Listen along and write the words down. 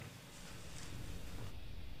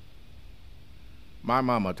My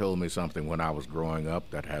mama told me something when I was growing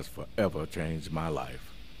up that has forever changed my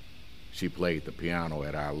life. She played the piano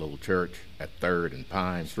at our little church at 3rd and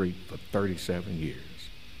Pine Street for 37 years.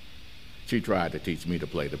 She tried to teach me to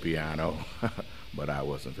play the piano, but I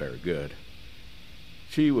wasn't very good.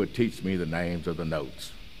 She would teach me the names of the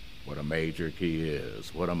notes, what a major key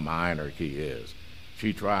is, what a minor key is.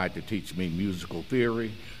 She tried to teach me musical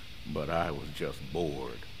theory, but I was just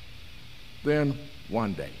bored. Then,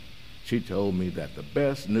 one day, she told me that the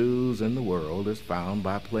best news in the world is found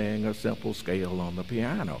by playing a simple scale on the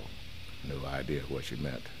piano. No idea what she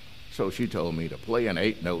meant. So she told me to play an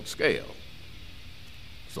 8-note scale.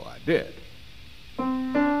 So I did.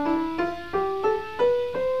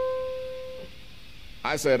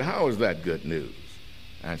 I said, "How is that good news?"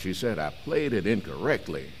 And she said I played it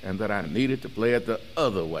incorrectly and that I needed to play it the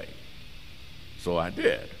other way. So I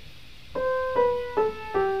did.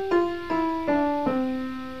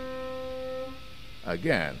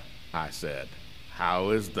 Again, I said,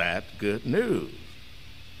 "How is that good news?"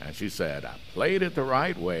 And she said, "I played it the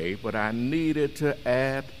right way, but I needed to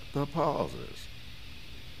add the pauses."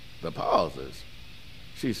 "The pauses?"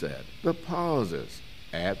 She said, "The pauses.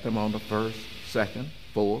 Add them on the 1st, 2nd,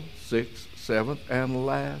 4th, 6th, 7th, and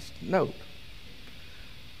last note."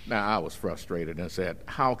 Now, I was frustrated and said,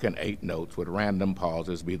 "How can 8 notes with random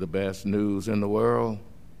pauses be the best news in the world?"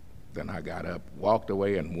 Then I got up, walked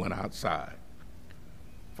away, and went outside.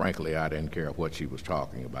 Frankly, I didn't care what she was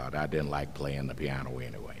talking about. I didn't like playing the piano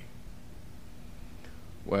anyway.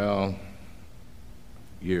 Well,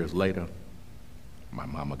 years later, my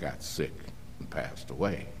mama got sick and passed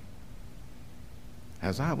away.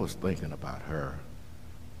 As I was thinking about her,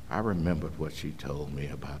 I remembered what she told me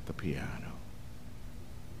about the piano.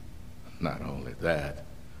 Not only that,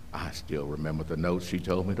 I still remember the notes she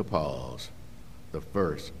told me to pause. The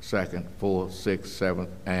 1st, 2nd, 4th, 6th, 7th,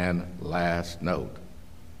 and last note.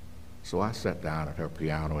 So I sat down at her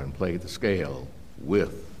piano and played the scale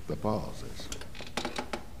with the pauses.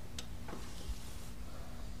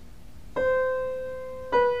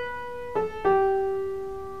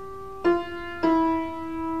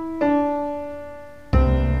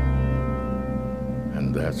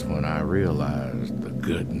 And that's when I realized the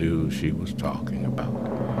good news she was talking about.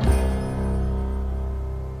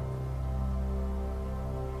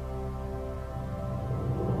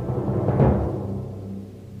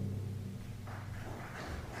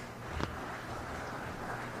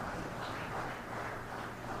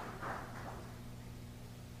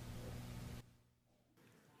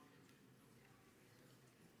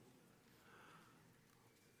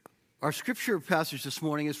 Our scripture passage this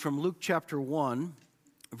morning is from Luke chapter 1,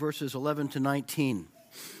 verses 11 to 19.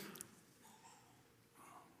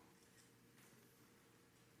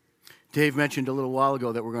 Dave mentioned a little while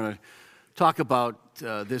ago that we're going to talk about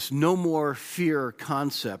this no more fear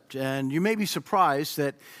concept. And you may be surprised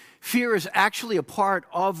that fear is actually a part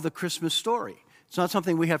of the Christmas story. It's not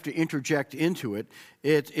something we have to interject into it.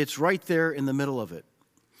 It's right there in the middle of it.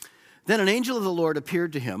 Then an angel of the Lord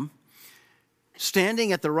appeared to him,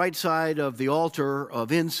 standing at the right side of the altar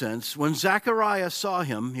of incense. When Zacharias saw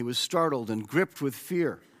him, he was startled and gripped with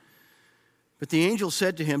fear. But the angel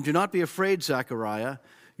said to him, "Do not be afraid, Zachariah.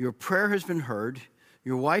 Your prayer has been heard.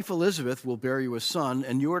 Your wife Elizabeth will bear you a son,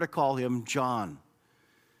 and you are to call him John.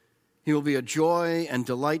 He will be a joy and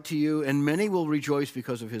delight to you, and many will rejoice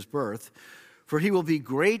because of his birth, for he will be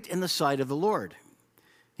great in the sight of the Lord.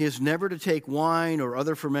 He is never to take wine or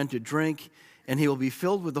other fermented drink, and he will be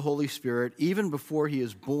filled with the Holy Spirit even before he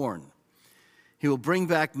is born. He will bring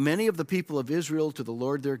back many of the people of Israel to the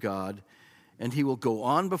Lord their God, and he will go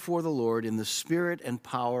on before the Lord in the spirit and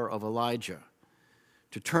power of Elijah,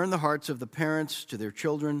 to turn the hearts of the parents to their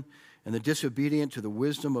children and the disobedient to the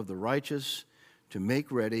wisdom of the righteous, to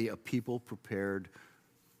make ready a people prepared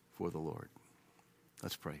for the Lord."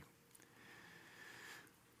 Let's pray.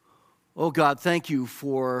 Oh God, thank you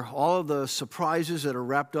for all of the surprises that are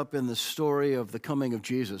wrapped up in the story of the coming of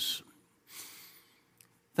Jesus.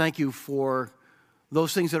 Thank you for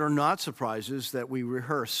those things that are not surprises that we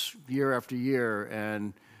rehearse year after year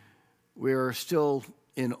and we're still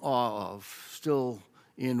in awe of, still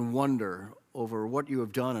in wonder over what you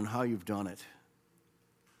have done and how you've done it.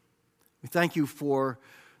 We thank you for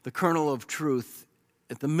the kernel of truth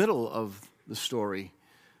at the middle of the story,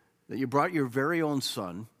 that you brought your very own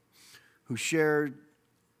Son, who shared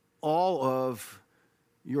all of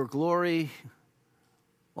your glory,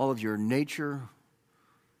 all of your nature,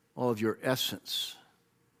 all of your essence.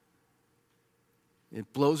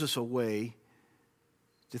 It blows us away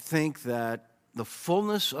to think that the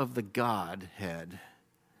fullness of the Godhead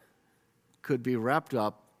could be wrapped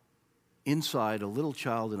up inside a little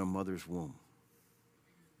child in a mother's womb.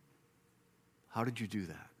 How did you do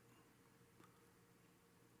that?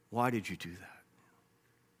 Why did you do that?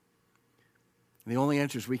 The only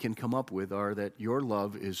answers we can come up with are that your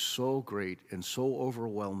love is so great and so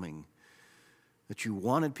overwhelming that you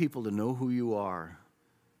wanted people to know who you are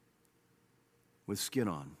with skin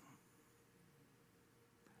on,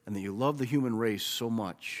 and that you love the human race so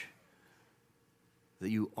much that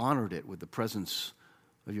you honored it with the presence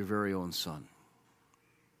of your very own Son.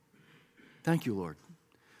 Thank you, Lord.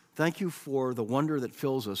 Thank you for the wonder that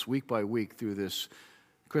fills us week by week through this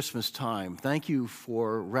Christmas time. Thank you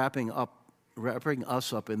for wrapping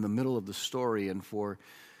us up in the middle of the story, and for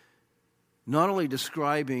not only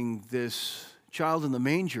describing this child in the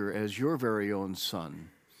manger as your very own Son,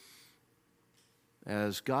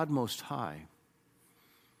 as God Most High,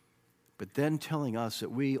 but then telling us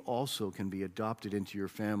that we also can be adopted into your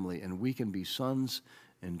family, and we can be sons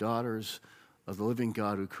and daughters of the living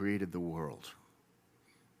God who created the world.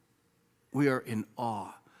 We are in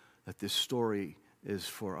awe that this story is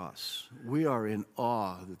for us. We are in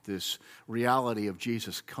awe that this reality of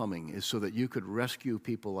Jesus coming is so that you could rescue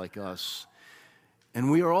people like us.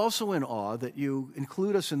 And we are also in awe that you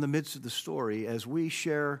include us in the midst of the story as we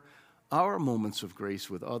share our moments of grace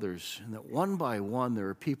with others, and that one by one there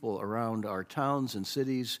are people around our towns and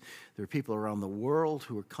cities, there are people around the world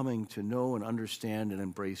who are coming to know and understand and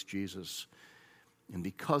embrace Jesus, and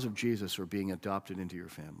because of Jesus are being adopted into your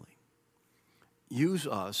family. Use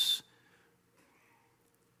us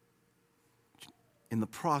in the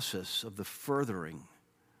process of the furthering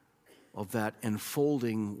of that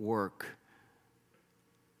enfolding work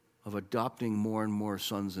of adopting more and more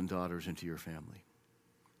sons and daughters into your family.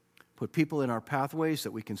 Put people in our pathways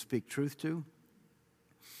that we can speak truth to.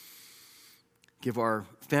 Give our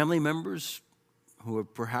family members who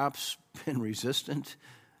have perhaps been resistant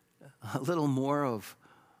a little more of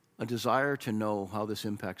a desire to know how this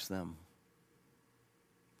impacts them.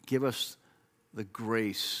 Give us the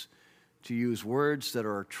grace to use words that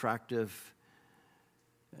are attractive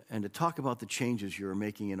and to talk about the changes you're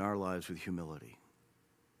making in our lives with humility.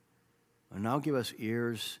 And now give us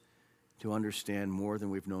ears to understand more than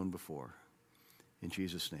we've known before. In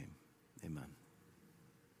Jesus' name, amen.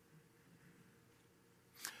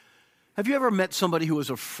 Have you ever met somebody who was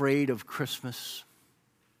afraid of Christmas?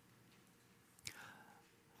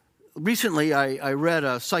 Recently, I read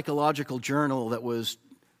a psychological journal that was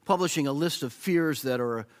publishing a list of fears that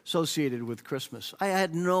are associated with Christmas. I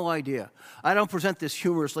had no idea. I don't present this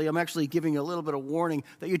humorously. I'm actually giving you a little bit of warning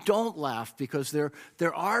that you don't laugh, because there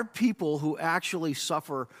are people who actually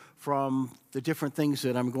suffer from the different things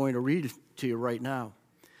that I'm going to read to you right now.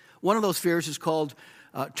 One of those fears is called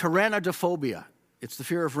tyrannodophobia. It's the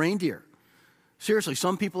fear of reindeer. Seriously,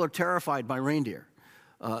 some people are terrified by reindeer.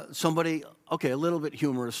 Somebody, a little bit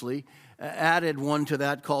humorously, added one to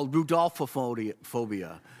that called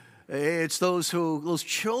Rudolphophobia. It's those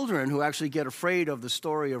children who actually get afraid of the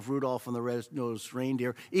story of Rudolph and the Red-Nosed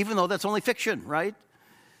Reindeer, even though that's only fiction, right?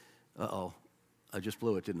 Uh-oh, I just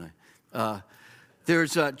blew it, didn't I?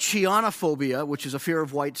 There's Chianophobia, which is a fear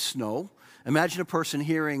of white snow. Imagine a person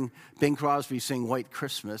hearing Bing Crosby sing White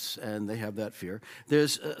Christmas, and they have that fear.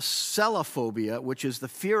 There's Celophobia, which is the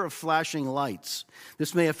fear of flashing lights.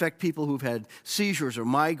 This may affect people who've had seizures or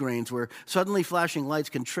migraines, where suddenly flashing lights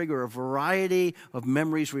can trigger a variety of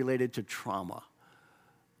memories related to trauma.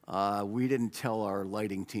 We didn't tell our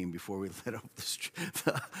lighting team before we lit up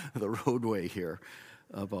the roadway here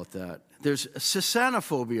about that. There's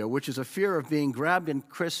Sisanophobia, which is a fear of being grabbed and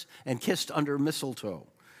kissed under mistletoe.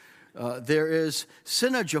 There is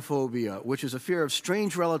cynogephobia, which is a fear of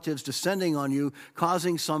strange relatives descending on you,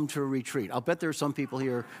 causing some to retreat. I'll bet there are some people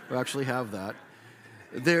here who actually have that.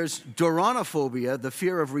 There's Doronophobia, the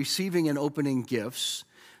fear of receiving and opening gifts.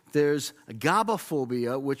 There's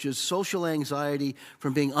gabophobia, which is social anxiety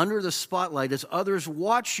from being under the spotlight as others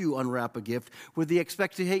watch you unwrap a gift with the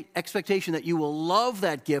expectation that you will love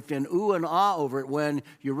that gift and ooh and ah over it when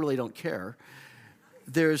you really don't care.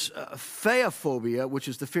 There's phaeophobia, which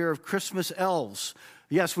is the fear of Christmas elves.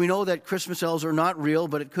 Yes, we know that Christmas elves are not real,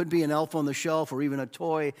 but it could be an elf on the shelf or even a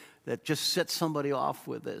toy that just sets somebody off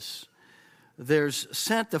with this. There's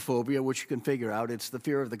Santaphobia, which you can figure out. It's the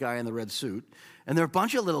fear of the guy in the red suit. And there are a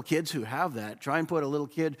bunch of little kids who have that. Try and put a little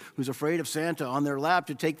kid who's afraid of Santa on their lap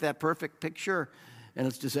to take that perfect picture, and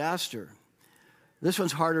it's disaster. This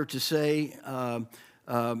one's harder to say.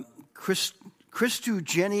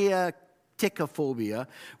 Christugenia Ticophobia,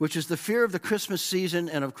 which is the fear of the Christmas season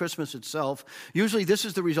and of Christmas itself. Usually this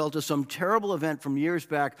is the result of some terrible event from years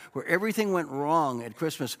back where everything went wrong at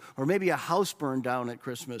Christmas, or maybe a house burned down at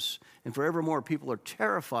Christmas, and forevermore people are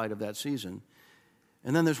terrified of that season.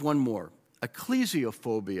 And then there's one more,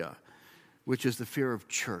 ecclesiophobia, which is the fear of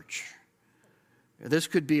church. This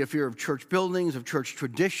could be a fear of church buildings, of church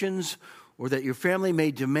traditions, or that your family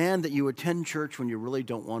may demand that you attend church when you really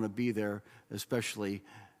don't want to be there, especially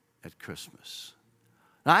at Christmas.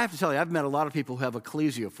 Now, I have to tell you, I've met a lot of people who have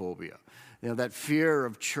ecclesiophobia, that fear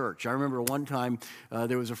of church. I remember one time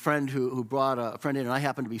there was a friend who brought a friend in, and I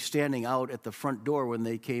happened to be standing out at the front door when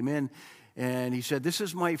they came in, and he said, "This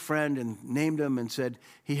is my friend," and named him and said,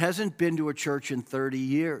 he hasn't been to a church in 30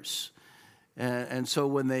 years. And so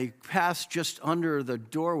when they passed just under the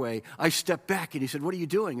doorway, I stepped back, and he said, "What are you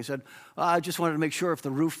doing?" He said, "I just wanted to make sure if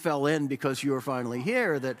the roof fell in because you were finally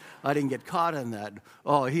here that I didn't get caught in that."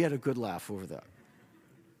 Oh, he had a good laugh over that.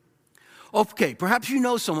 Okay, perhaps you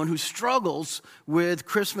know someone who struggles with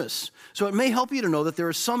Christmas. So it may help you to know that there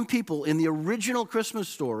are some people in the original Christmas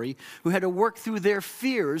story who had to work through their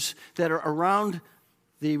fears that are around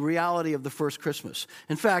the reality of the first Christmas.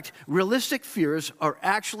 In fact, realistic fears are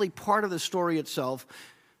actually part of the story itself.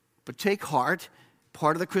 But take heart,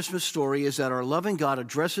 part of the Christmas story is that our loving God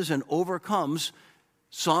addresses and overcomes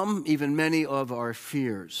some, even many, of our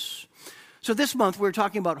fears. So this month we're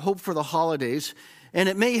talking about hope for the holidays. And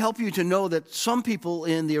it may help you to know that some people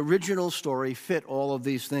in the original story fit all of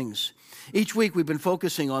these things. Each week we've been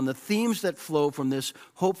focusing on the themes that flow from this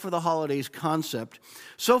hope for the holidays concept.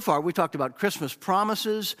 So far we talked about Christmas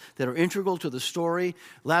promises that are integral to the story.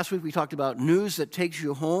 Last week we talked about news that takes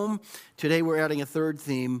you home. Today we're adding a third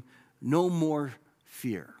theme, no more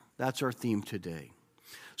fear. That's our theme today.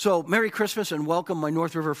 So, Merry Christmas and welcome, my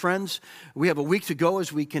North River friends. We have a week to go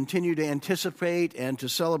as we continue to anticipate and to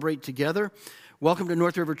celebrate together. Welcome to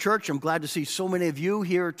North River Church. I'm glad to see so many of you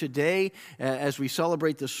here today as we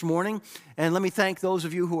celebrate this morning. And let me thank those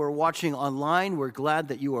of you who are watching online. We're glad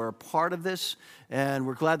that you are a part of this, and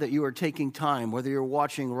we're glad that you are taking time, whether you're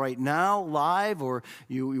watching right now live or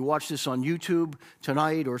you watch this on YouTube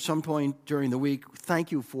tonight or some point during the week.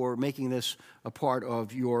 Thank you for making this a part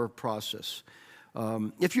of your process.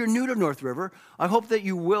 If you're new to North River, I hope that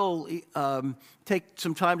you will take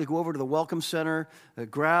some time to go over to the Welcome Center,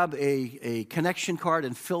 grab a connection card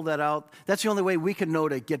and fill that out. That's the only way we can know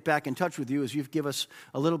to get back in touch with you is you give us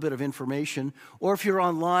a little bit of information. Or if you're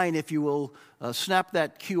online, if you will snap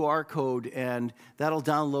that QR code and that'll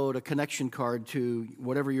download a connection card to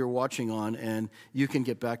whatever you're watching on and you can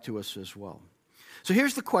get back to us as well. So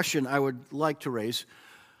here's the question I would like to raise.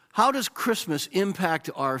 How does Christmas impact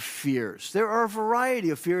our fears? There are a variety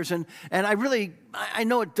of fears, and I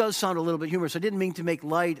know it does sound a little bit humorous. I didn't mean to make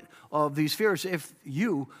light of these fears if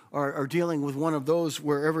you are dealing with one of those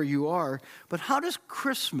wherever you are. But how does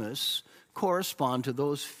Christmas correspond to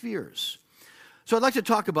those fears? So I'd like to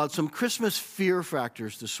talk about some Christmas fear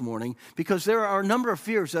factors this morning because there are a number of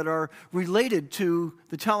fears that are related to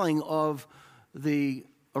the telling of the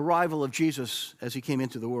arrival of Jesus as he came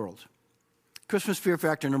into the world. Christmas fear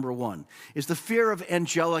factor number one is the fear of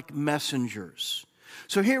angelic messengers.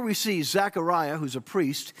 So here we see Zechariah, who's a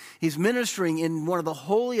priest. He's ministering in one of the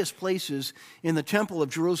holiest places in the Temple of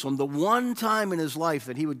Jerusalem, the one time in his life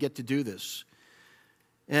that he would get to do this.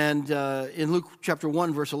 And in Luke chapter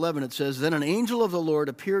 1, verse 11, it says, "Then an angel of the Lord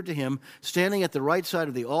appeared to him, standing at the right side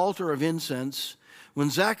of the altar of incense. When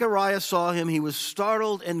Zechariah saw him, he was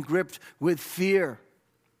startled and gripped with fear."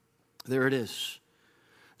 There it is.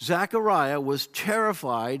 Zechariah was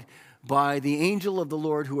terrified by the angel of the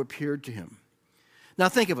Lord who appeared to him. Now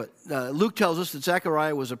think of it. Luke tells us that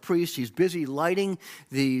Zechariah was a priest. He's busy lighting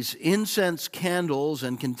these incense candles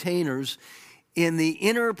and containers in the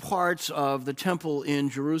inner parts of the temple in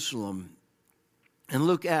Jerusalem. And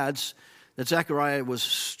Luke adds that Zechariah was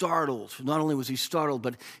startled. Not only was he startled,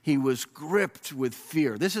 but he was gripped with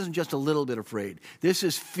fear. This isn't just a little bit afraid. This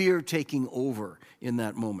is fear taking over in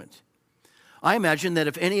that moment. I imagine that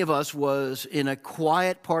if any of us was in a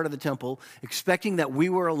quiet part of the temple, expecting that we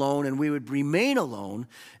were alone and we would remain alone,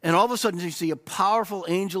 and all of a sudden you see a powerful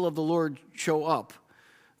angel of the Lord show up,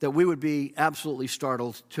 that we would be absolutely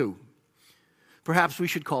startled too. Perhaps we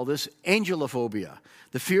should call this angelophobia,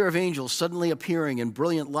 the fear of angels suddenly appearing in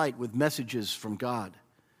brilliant light with messages from God.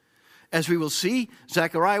 As we will see,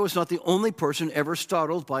 Zechariah was not the only person ever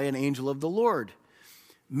startled by an angel of the Lord.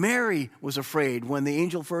 Mary was afraid when the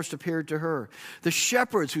angel first appeared to her. The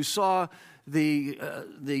shepherds who saw the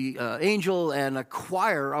angel and a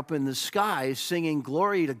choir up in the sky singing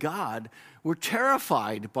glory to God were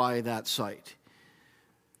terrified by that sight.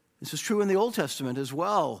 This is true in the Old Testament as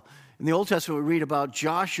well. In the Old Testament, we read about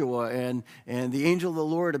Joshua, and the angel of the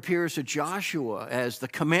Lord appears to Joshua as the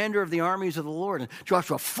commander of the armies of the Lord. And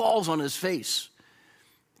Joshua falls on his face,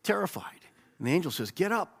 terrified. And the angel says,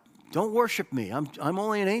 "Get up. Don't worship me. I'm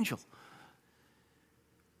only an angel."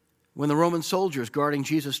 When the Roman soldiers guarding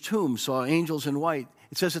Jesus' tomb saw angels in white,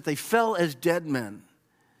 it says that they fell as dead men.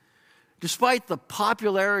 Despite the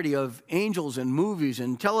popularity of angels in movies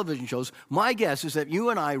and television shows, my guess is that you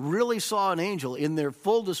and I really saw an angel in their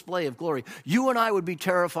full display of glory. You and I would be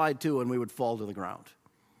terrified too, and we would fall to the ground.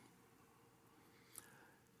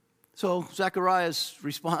 So Zechariah's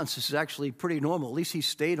response is actually pretty normal. At least he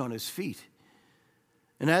stayed on his feet.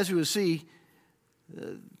 And as we will see,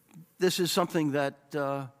 this is something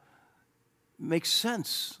that makes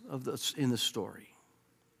sense in the story.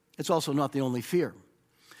 It's also not the only fear.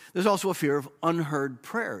 There's also a fear of unheard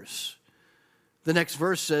prayers. The next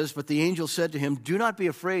verse says, "But the angel said to him, 'Do not be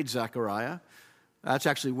afraid, Zechariah.'" That's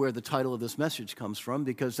actually where the title of this message comes from,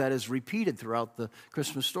 because that is repeated throughout the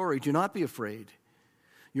Christmas story. Do not be afraid.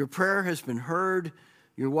 Your prayer has been heard.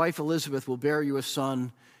 Your wife Elizabeth will bear you a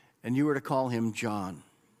son, and you are to call him John.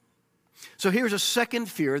 So here's a second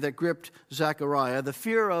fear that gripped Zechariah, the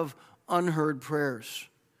fear of unheard prayers.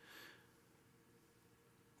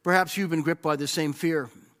 Perhaps you've been gripped by the same fear.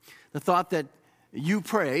 The thought that you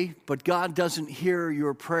pray, but God doesn't hear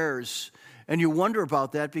your prayers. And you wonder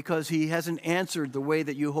about that because he hasn't answered the way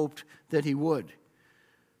that you hoped that he would.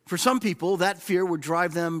 For some people, that fear would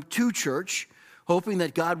drive them to church, hoping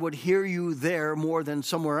that God would hear you there more than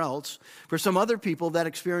somewhere else. For some other people, that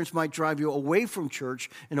experience might drive you away from church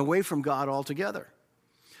and away from God altogether.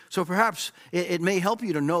 So perhaps it may help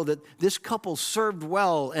you to know that this couple served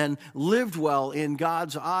well and lived well in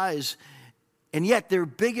God's eyes, and yet their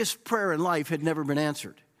biggest prayer in life had never been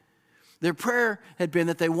answered. Their prayer had been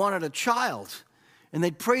that they wanted a child, and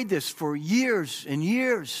they'd prayed this for years and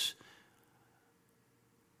years.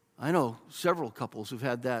 I know several couples who've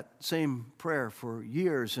had that same prayer for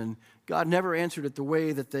years, and God never answered it the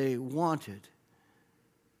way that they wanted.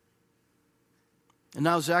 And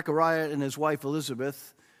now Zechariah and his wife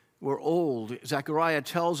Elizabeth were old. Zechariah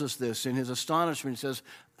tells us this in his astonishment. He says,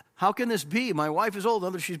 "How can this be? My wife is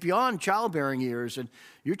old. She's beyond childbearing years, and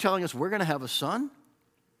you're telling us we're going to have a son?"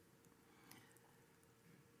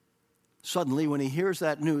 Suddenly, when he hears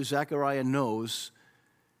that news, Zechariah knows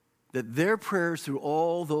that their prayers through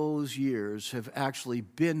all those years have actually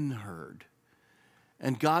been heard.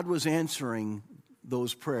 And God was answering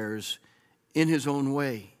those prayers in his own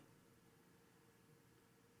way.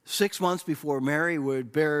 6 months before Mary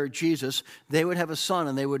would bear Jesus, they would have a son,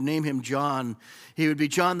 and they would name him John. He would be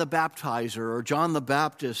John the Baptizer or John the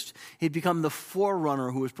Baptist. He'd become the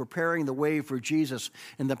forerunner who was preparing the way for Jesus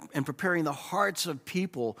and preparing the hearts of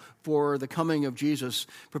people for the coming of Jesus,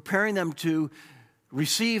 preparing them to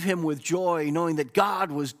receive him with joy, knowing that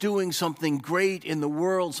God was doing something great in the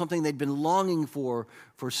world, something they'd been longing for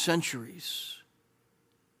centuries.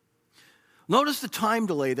 Notice the time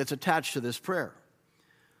delay that's attached to this prayer.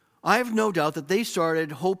 I have no doubt that they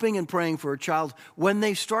started hoping and praying for a child when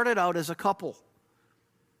they started out as a couple.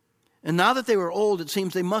 And now that they were old, it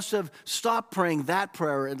seems they must have stopped praying that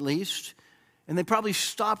prayer at least, and they probably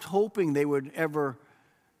stopped hoping they would ever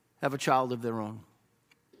have a child of their own.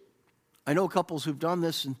 I know couples who've done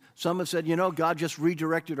this, and some have said, God just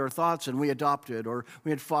redirected our thoughts and we adopted, or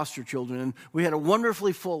we had foster children, and we had a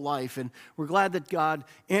wonderfully full life, and we're glad that God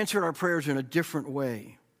answered our prayers in a different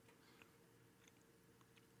way.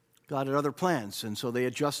 God had other plans, and so they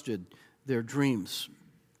adjusted their dreams.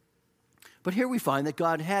 But here we find that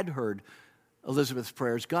God had heard Elizabeth's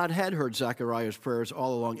prayers. God had heard Zechariah's prayers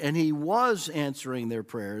all along, and he was answering their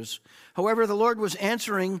prayers. However, the Lord was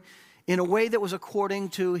answering in a way that was according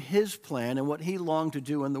to his plan and what he longed to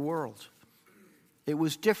do in the world. It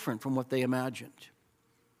was different from what they imagined.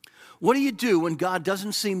 What do you do when God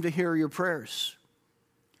doesn't seem to hear your prayers?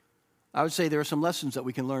 I would say there are some lessons that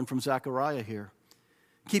we can learn from Zechariah here.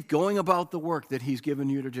 Keep going about the work that he's given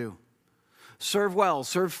you to do. Serve well,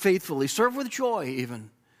 serve faithfully, serve with joy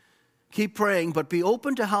even. Keep praying, but be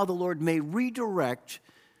open to how the Lord may redirect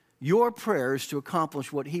your prayers to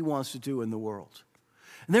accomplish what he wants to do in the world.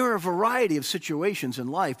 And there are a variety of situations in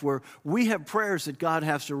life where we have prayers that God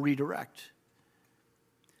has to redirect.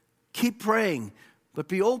 Keep praying, but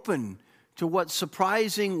be open to what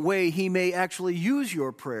surprising way he may actually use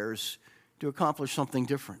your prayers to accomplish something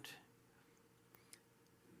different.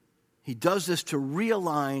 He does this to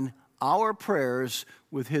realign our prayers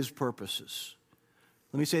with his purposes.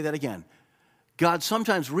 Let me say that again. God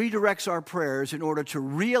sometimes redirects our prayers in order to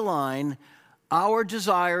realign our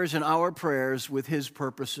desires and our prayers with his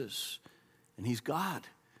purposes. And he's God.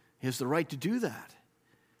 He has the right to do that.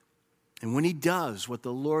 And when he does, what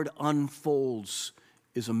the Lord unfolds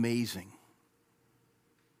is amazing.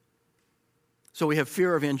 So we have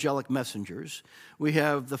fear of angelic messengers. We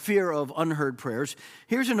have the fear of unheard prayers.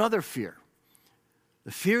 Here's another fear.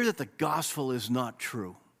 The fear that the gospel is not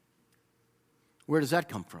true. Where does that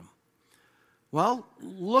come from? Well,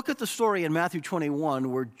 look at the story in Matthew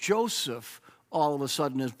 21 where Joseph all of a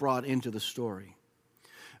sudden is brought into the story.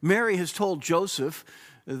 Mary has told Joseph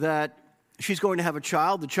that she's going to have a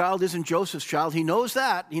child. The child isn't Joseph's child. He knows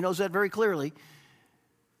that. He knows that very clearly.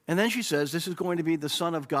 And then she says, this is going to be the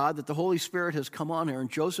Son of God, that the Holy Spirit has come on her.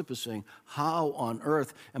 And Joseph is saying, how on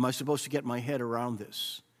earth am I supposed to get my head around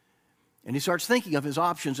this? And he starts thinking of his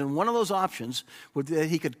options. And one of those options would be that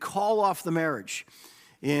he could call off the marriage.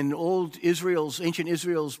 In ancient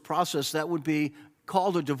Israel's process, that would be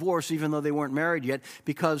called a divorce even though they weren't married yet,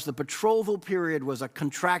 because the betrothal period was a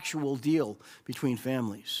contractual deal between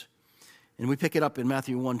families. And we pick it up in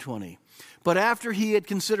Matthew 1:20. But after he had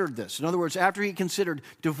considered this, in other words, after he considered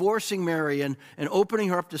divorcing Mary and opening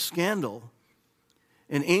her up to scandal,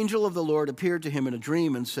 an angel of the Lord appeared to him in a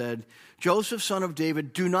dream and said, Joseph, son of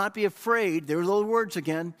David, do not be afraid. There's those words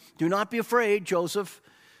again. Do not be afraid, Joseph,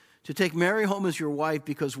 to take Mary home as your wife,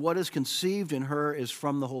 because what is conceived in her is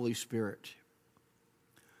from the Holy Spirit.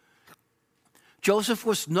 Joseph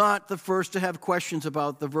was not the first to have questions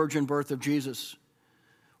about the virgin birth of Jesus.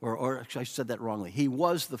 Or actually, I said that wrongly. He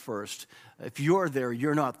was the first. If you're there,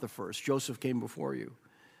 you're not the first. Joseph came before you.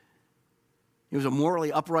 He was a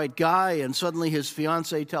morally upright guy, and suddenly his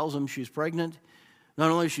fiancée tells him she's pregnant. Not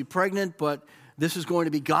only is she pregnant, but this is going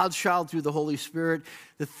to be God's child through the Holy Spirit.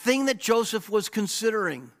 The thing that Joseph was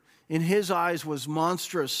considering in his eyes was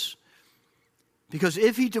monstrous. Because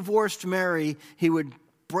if he divorced Mary, he would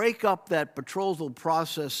break up that betrothal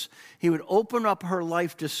process. He would open up her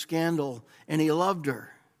life to scandal, and he loved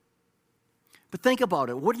her. But think about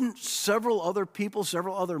it. Wouldn't several other people,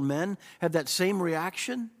 several other men have that same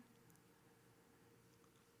reaction?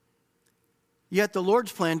 Yet the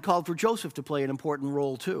Lord's plan called for Joseph to play an important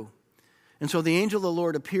role too. And so the angel of the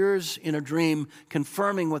Lord appears in a dream,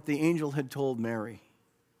 confirming what the angel had told Mary.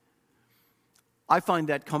 I find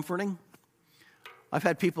that comforting. I've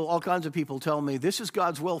had people, all kinds of people tell me, this is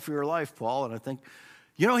God's will for your life, Paul. And I think,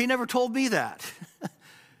 he never told me that.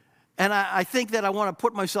 And I think that I want to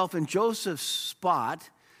put myself in Joseph's spot,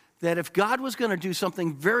 that if God was going to do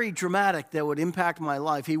something very dramatic that would impact my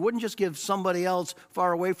life, he wouldn't just give somebody else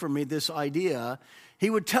far away from me this idea. He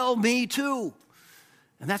would tell me too.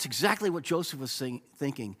 And that's exactly what Joseph was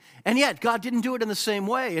thinking. And yet, God didn't do it in the same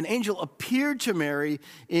way. An angel appeared to Mary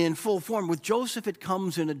in full form. With Joseph, it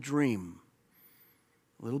comes in a dream.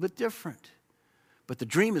 A little bit different. But the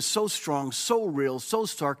dream is so strong, so real, so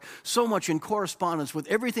stark, so much in correspondence with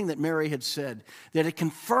everything that Mary had said, that it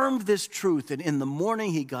confirmed this truth. And in the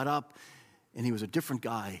morning, he got up, and he was a different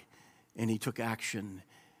guy, and he took action,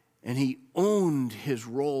 and he owned his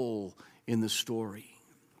role in the story.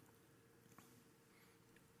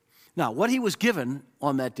 Now, what he was given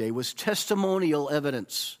on that day was testimonial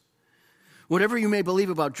evidence. Whatever you may believe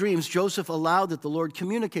about dreams, Joseph allowed that the Lord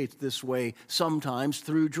communicates this way sometimes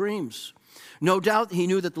through dreams. No doubt he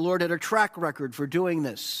knew that the Lord had a track record for doing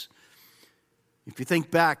this. If you think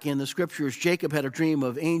back in the scriptures, Jacob had a dream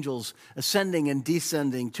of angels ascending and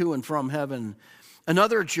descending to and from heaven.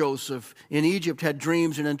 Another Joseph in Egypt had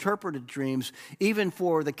dreams and interpreted dreams, even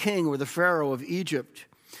for the king or the Pharaoh of Egypt.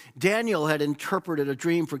 Daniel had interpreted a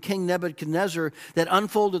dream for King Nebuchadnezzar that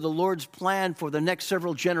unfolded the Lord's plan for the next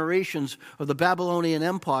several generations of the Babylonian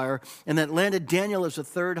Empire, and that landed Daniel as the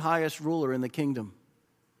third highest ruler in the kingdom.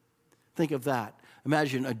 Think of that.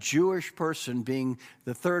 Imagine a Jewish person being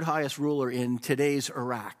the third highest ruler in today's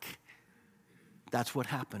Iraq. That's what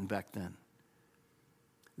happened back then.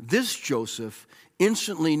 This Joseph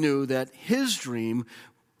instantly knew that his dream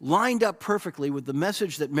lined up perfectly with the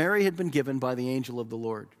message that Mary had been given by the angel of the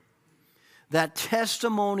Lord. That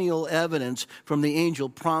testimonial evidence from the angel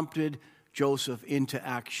prompted Joseph into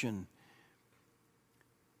action.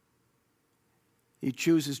 He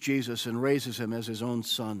chooses Jesus and raises him as his own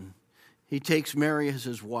son. He takes Mary as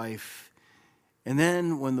his wife. And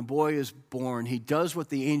then when the boy is born, he does what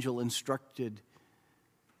the angel instructed,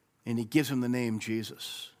 and he gives him the name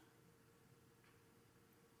Jesus.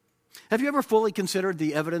 Have you ever fully considered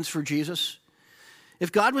the evidence for Jesus?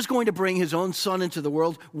 If God was going to bring his own son into the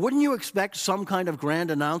world, wouldn't you expect some kind of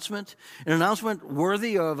grand announcement? An announcement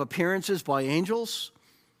worthy of appearances by angels?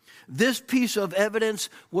 This piece of evidence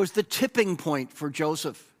was the tipping point for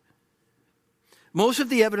Joseph. Most of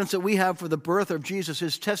the evidence that we have for the birth of Jesus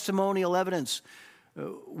is testimonial evidence.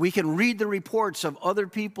 We can read the reports of other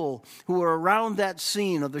people who were around that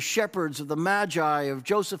scene, of the shepherds, of the magi, of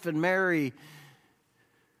Joseph and Mary.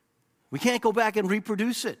 We can't go back and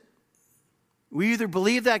reproduce it. We either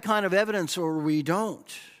believe that kind of evidence or we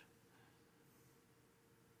don't.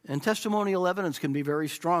 And testimonial evidence can be very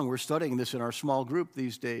strong. We're studying this in our small group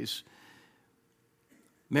these days.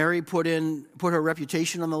 Mary put her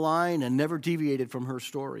reputation on the line and never deviated from her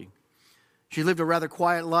story. She lived a rather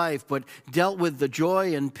quiet life, but dealt with the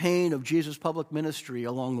joy and pain of Jesus' public ministry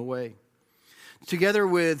along the way. Together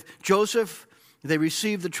with Joseph, they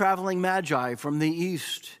received the traveling magi from the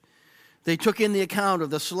east. They took in the account of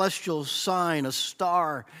the celestial sign, a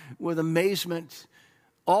star, with amazement,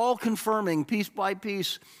 all confirming piece by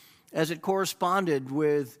piece as it corresponded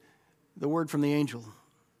with the word from the angel.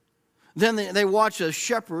 Then they watched as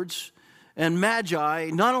shepherds and magi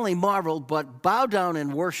not only marveled, but bowed down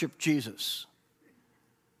and worshiped Jesus.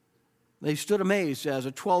 They stood amazed as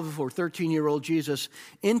a 12 or 13-year-old Jesus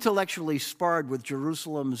intellectually sparred with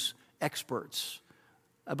Jerusalem's experts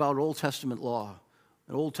about Old Testament law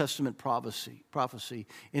and Old Testament prophecy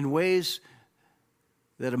in ways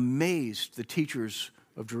that amazed the teachers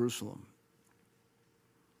of Jerusalem.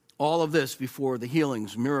 All of this before the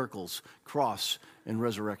healings, miracles, cross, and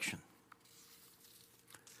resurrection.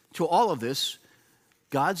 To all of this,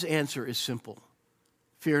 God's answer is simple.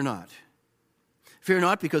 Fear not. Fear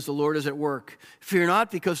not because the Lord is at work. Fear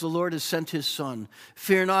not because the Lord has sent his Son.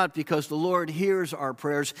 Fear not because the Lord hears our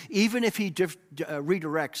prayers, even if he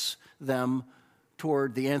redirects them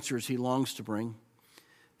toward the answers he longs to bring.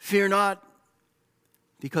 Fear not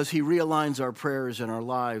because he realigns our prayers and our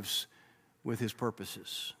lives with his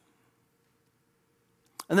purposes.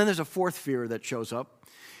 And then there's a fourth fear that shows up.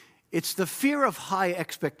 It's the fear of high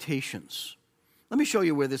expectations. Let me show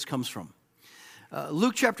you where this comes from.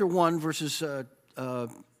 Luke chapter 1, verses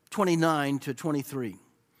 29 to 23.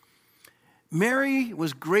 Mary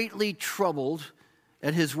was greatly troubled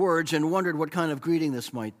at his words and wondered what kind of greeting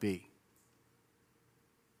this might be.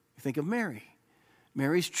 You think of Mary.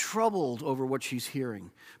 Mary's troubled over what she's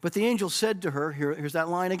hearing. But the angel said to her, here's that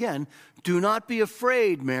line again, "Do not be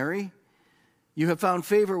afraid, Mary. You have found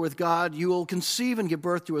favor with God. You will conceive and give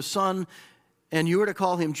birth to a son, and you are to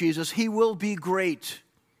call him Jesus. He will be great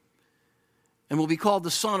and will be called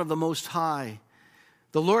the Son of the Most High.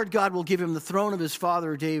 The Lord God will give him the throne of his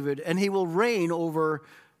father David, and he will reign over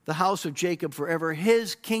the house of Jacob forever.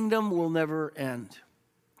 His kingdom will never end."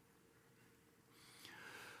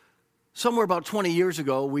 Somewhere about 20 years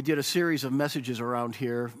ago, we did a series of messages around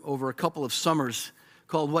here over a couple of summers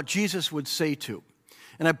called What Jesus Would Say To.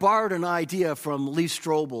 And I borrowed an idea from Lee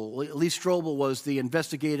Strobel. Lee Strobel was the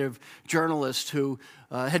investigative journalist who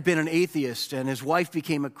had been an atheist, and his wife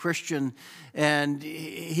became a Christian, and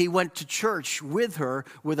he went to church with her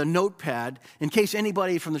with a notepad. In case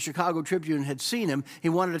anybody from the Chicago Tribune had seen him, he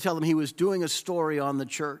wanted to tell them he was doing a story on the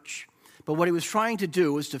church. But what he was trying to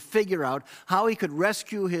do was to figure out how he could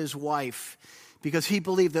rescue his wife, because he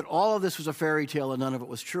believed that all of this was a fairy tale and none of it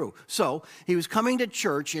was true. So he was coming to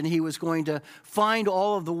church and he was going to find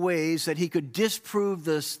all of the ways that he could disprove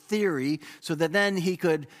this theory so that then he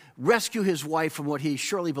could rescue his wife from what he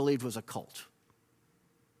surely believed was a cult.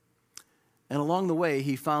 And along the way,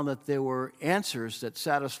 he found that there were answers that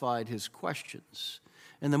satisfied his questions.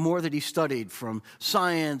 And the more that he studied from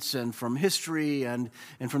science and from history and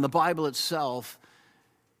from the Bible itself,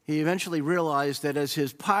 he eventually realized that as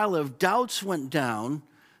his pile of doubts went down,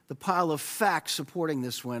 the pile of facts supporting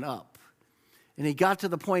this went up. And he got to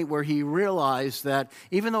the point where he realized that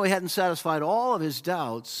even though he hadn't satisfied all of his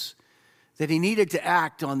doubts, that he needed to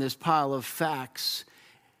act on this pile of facts,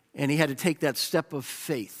 and he had to take that step of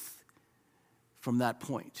faith from that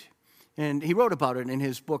point. And he wrote about it in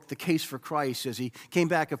his book, The Case for Christ, as he came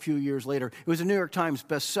back a few years later. It was a New York Times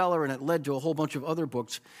bestseller, and it led to a whole bunch of other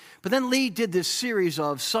books. But then Lee did this series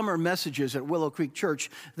of summer messages at Willow Creek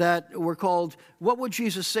Church that were called, What Would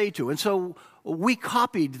Jesus Say To? And so we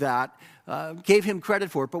copied that, gave him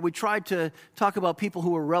credit for it, but we tried to talk about people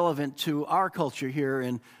who were relevant to our culture here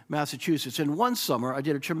in Massachusetts. And one summer, I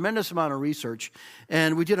did a tremendous amount of research,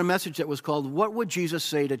 and we did a message that was called, What Would Jesus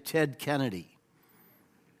Say to Ted Kennedy?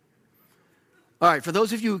 All right, for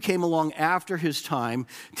those of you who came along after his time,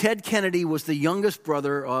 Ted Kennedy was the youngest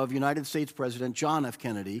brother of United States President John F.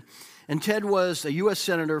 Kennedy, and Ted was a U.S.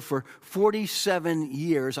 Senator for 47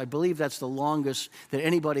 years. I believe that's the longest that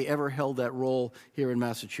anybody ever held that role here in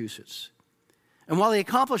Massachusetts. And while he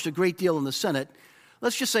accomplished a great deal in the Senate,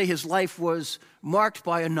 let's just say his life was marked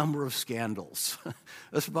by a number of scandals.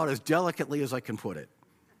 That's about as delicately as I can put it.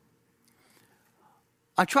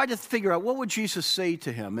 I tried to figure out what would Jesus say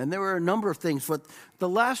to him, and there were a number of things, but the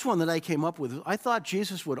last one that I came up with, I thought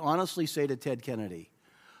Jesus would honestly say to Ted Kennedy,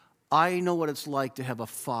 I know what it's like to have a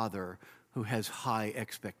father who has high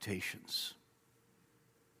expectations.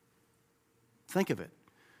 Think of it.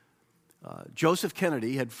 Joseph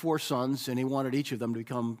Kennedy had 4 sons, and he wanted each of them to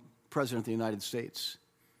become president of the United States.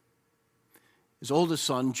 His oldest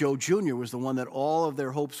son, Joe Jr., was the one that all of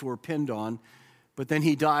their hopes were pinned on, But then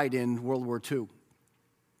he died in World War II.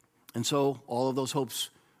 And so all of those hopes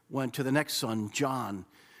went to the next son, John.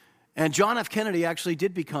 And John F. Kennedy actually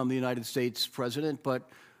did become the United States president, but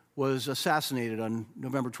was assassinated on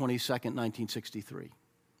November 22nd, 1963.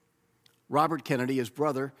 Robert Kennedy, his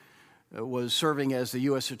brother, was serving as the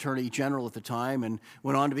U.S. Attorney General at the time and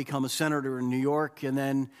went on to become a senator in New York, and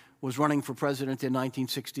then was running for president in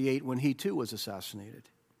 1968 when he too was assassinated.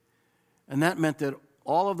 And that meant that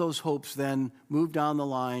all of those hopes then moved down the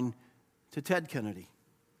line to Ted Kennedy.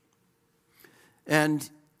 And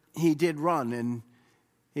he did run, and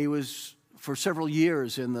he was, for several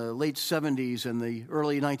years in the late 70s and the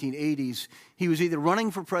early 1980s, he was either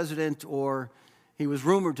running for president or he was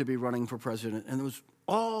rumored to be running for president. And there was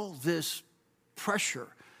all this pressure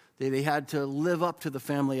that they had to live up to the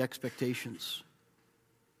family expectations.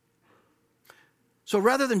 So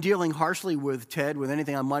rather than dealing harshly with Ted with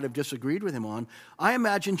anything I might have disagreed with him on, I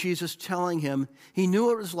imagine Jesus telling him he knew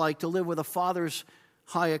what it was like to live with a father's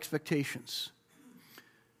high expectations.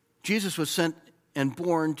 Jesus was sent and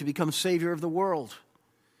born to become Savior of the world.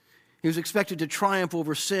 He was expected to triumph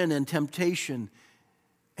over sin and temptation,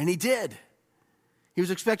 and he did. He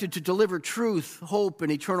was expected to deliver truth, hope,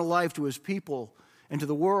 and eternal life to his people and to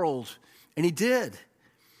the world, and he did.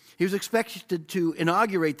 He was expected to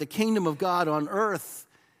inaugurate the kingdom of God on earth,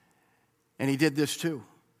 and he did this too.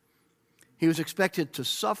 He was expected to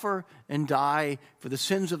suffer and die for the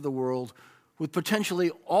sins of the world, with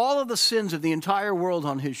potentially all of the sins of the entire world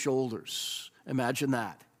on his shoulders. Imagine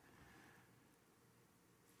that.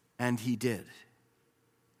 And he did.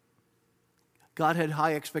 God had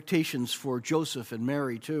high expectations for Joseph and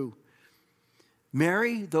Mary too.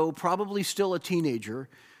 Mary, though probably still a teenager,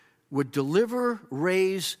 would deliver,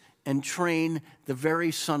 raise, and train the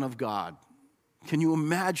very Son of God. Can you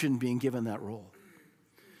imagine being given that role?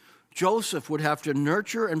 Joseph would have to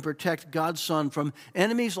nurture and protect God's Son from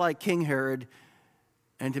enemies like King Herod,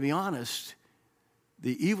 and to be honest,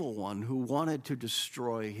 the evil one who wanted to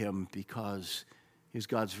destroy him because he's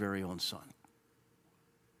God's very own Son.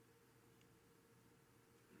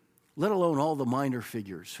 Let alone all the minor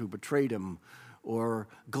figures who betrayed him or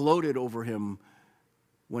gloated over him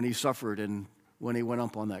when he suffered and when he went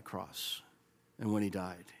up on that cross and when he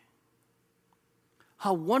died.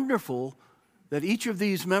 How wonderful that each of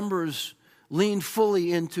these members leaned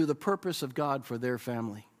fully into the purpose of God for their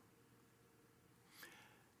family.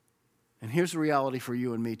 And here's the reality for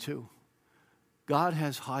you and me too. God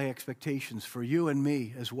has high expectations for you and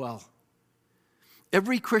me as well.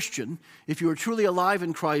 Every Christian, if you are truly alive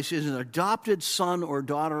in Christ, is an adopted son or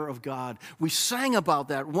daughter of God. We sang about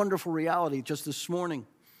that wonderful reality just this morning.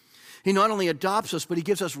 He not only adopts us, but he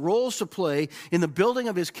gives us roles to play in the building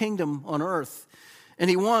of his kingdom on earth. And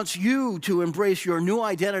he wants you to embrace your new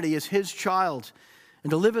identity as his child and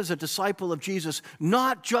to live as a disciple of Jesus,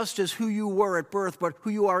 not just as who you were at birth, but who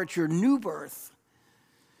you are at your new birth.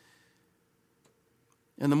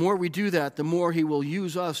 And the more we do that, the more he will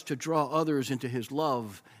use us to draw others into his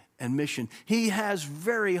love and mission. He has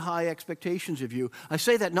very high expectations of you. I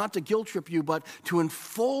say that not to guilt trip you, but to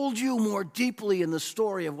enfold you more deeply in the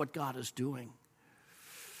story of what God is doing.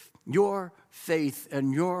 Your faith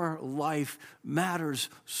and your life matters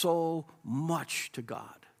so much to God.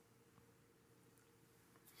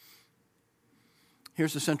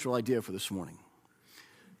 Here's the central idea for this morning.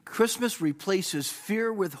 Christmas replaces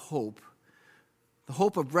fear with hope, the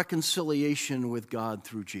hope of reconciliation with God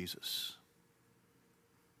through Jesus.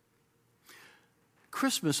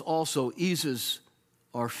 Christmas also eases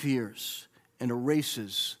our fears and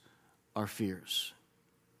erases our fears.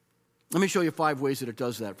 Let me show you 5 ways that it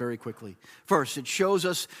does that very quickly. First, it shows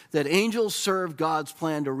us that angels serve God's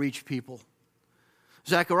plan to reach people.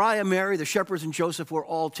 Zechariah, Mary, the shepherds, and Joseph were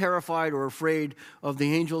all terrified or afraid of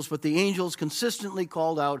the angels, but the angels consistently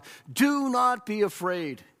called out, "Do not be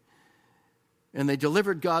afraid." And they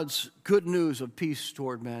delivered God's good news of peace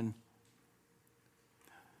toward men.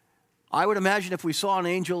 I would imagine if we saw an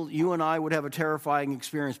angel, you and I would have a terrifying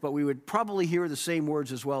experience, but we would probably hear the same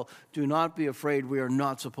words as well. Do not be afraid. We are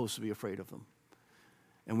not supposed to be afraid of them.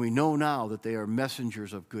 And we know now that they are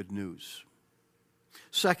messengers of good news.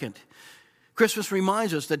 Second, Christmas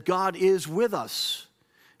reminds us that God is with us.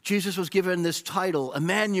 Jesus was given this title,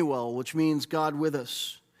 Emmanuel, which means God with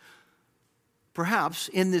us. Perhaps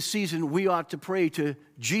in this season we ought to pray to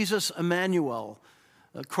Jesus Emmanuel.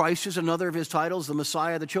 Christ is another of his titles, the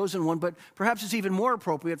Messiah, the chosen one, but perhaps it's even more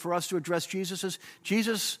appropriate for us to address Jesus as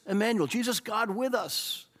Jesus Emmanuel, Jesus God with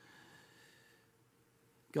us.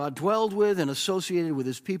 God dwelled with and associated with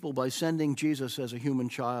his people by sending Jesus as a human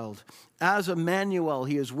child. As Emmanuel,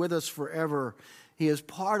 he is with us forever. He is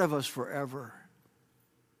part of us forever.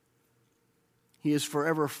 He is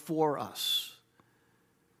forever for us.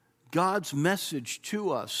 God's message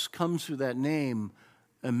to us comes through that name,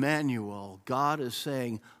 Emmanuel. God is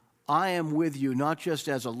saying, I am with you, not just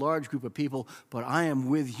as a large group of people, but I am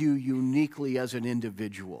with you uniquely as an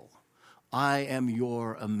individual. I am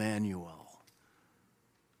your Emmanuel.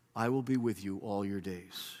 I will be with you all your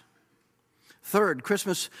days. Third,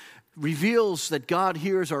 Christmas reveals that God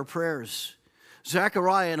hears our prayers.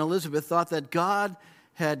 Zechariah and Elizabeth thought that God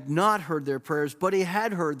had not heard their prayers, but he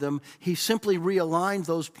had heard them. He simply realigned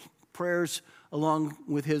those prayers along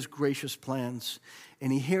with his gracious plans.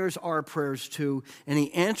 And he hears our prayers too, and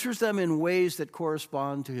he answers them in ways that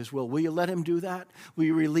correspond to his will. Will you let him do that? Will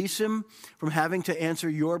you release him from having to answer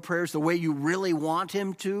your prayers the way you really want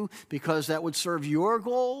him to, because that would serve your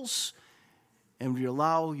goals? And will you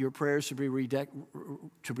allow your prayers to be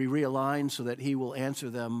realigned so that he will answer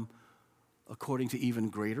them according to even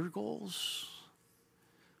greater goals?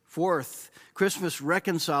 Fourth, Christmas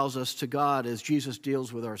reconciles us to God as Jesus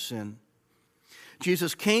deals with our sin.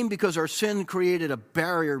 Jesus came because our sin created a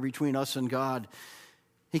barrier between us and God.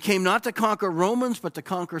 He came not to conquer Romans, but to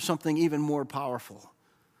conquer something even more powerful,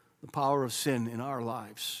 the power of sin in our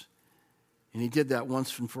lives. And he did that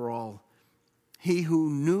once and for all. He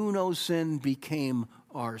who knew no sin became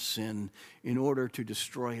our sin in order to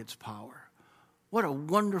destroy its power. What a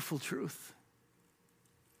wonderful truth.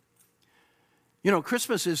 You know,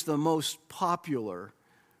 Christmas is the most popular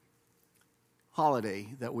holiday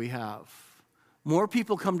that we have. More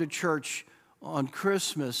people come to church on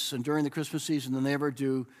Christmas and during the Christmas season than they ever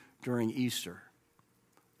do during Easter.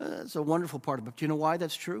 That's a wonderful part of it. Do you know why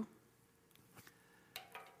that's true?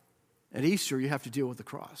 At Easter, you have to deal with the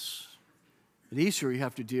cross. At Easter, you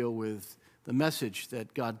have to deal with the message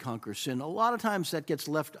that God conquers sin. A lot of times that gets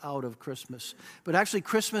left out of Christmas. But actually,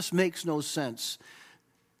 Christmas makes no sense.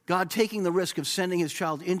 God taking the risk of sending his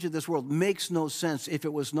child into this world makes no sense if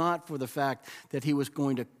it was not for the fact that he was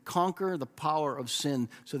going to conquer the power of sin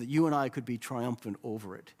so that you and I could be triumphant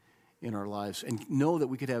over it in our lives and know that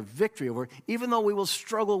we could have victory over it, even though we will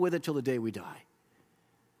struggle with it till the day we die.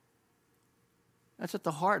 That's at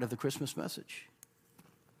the heart of the Christmas message.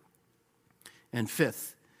 And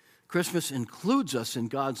fifth, Christmas includes us in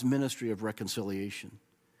God's ministry of reconciliation.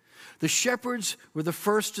 The shepherds were the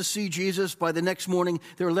first to see Jesus. By the next morning,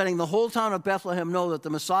 they were letting the whole town of Bethlehem know that the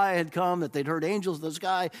Messiah had come, that they'd heard angels in the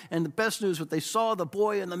sky, and the best news was they saw the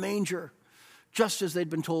boy in the manger, just as they'd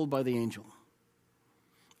been told by the angel.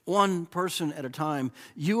 One person at a time,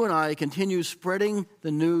 you and I continue spreading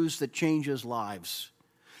the news that changes lives.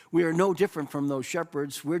 We are no different from those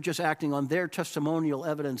shepherds. We're just acting on their testimonial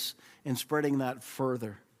evidence and spreading that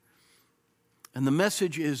further. And the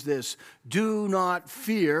message is this: do not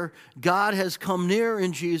fear. God has come near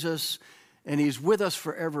in Jesus, and he's with us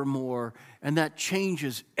forevermore, and that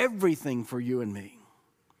changes everything for you and me.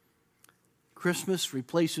 Christmas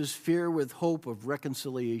replaces fear with hope of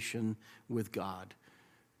reconciliation with God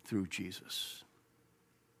through Jesus.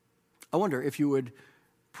 I wonder if you would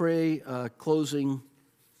pray a closing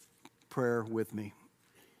prayer with me.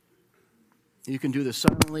 You can do this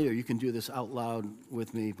silently, or you can do this out loud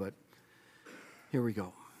with me, but here we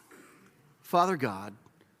go. Father God,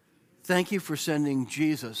 thank you for sending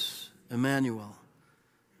Jesus, Emmanuel.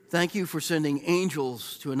 Thank you for sending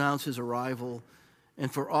angels to announce his arrival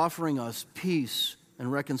and for offering us peace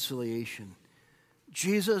and reconciliation.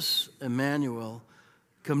 Jesus, Emmanuel,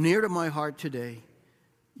 come near to my heart today.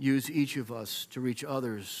 Use each of us to reach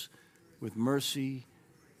others with mercy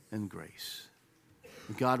and grace.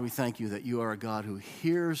 And God, we thank you that you are a God who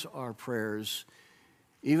hears our prayers,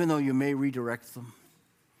 even though you may redirect them.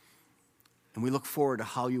 And we look forward to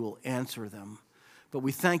how you will answer them. But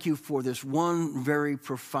we thank you for this one very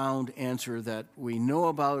profound answer that we know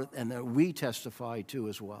about and that we testify to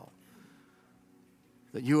as well.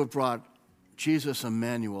 That you have brought Jesus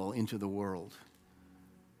Emmanuel into the world,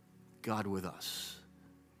 God with us.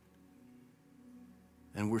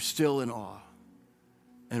 And we're still in awe,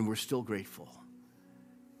 and we're still grateful,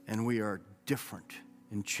 and we are different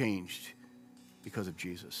and changed because of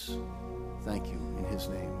Jesus. Thank you. In his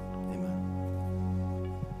name, amen.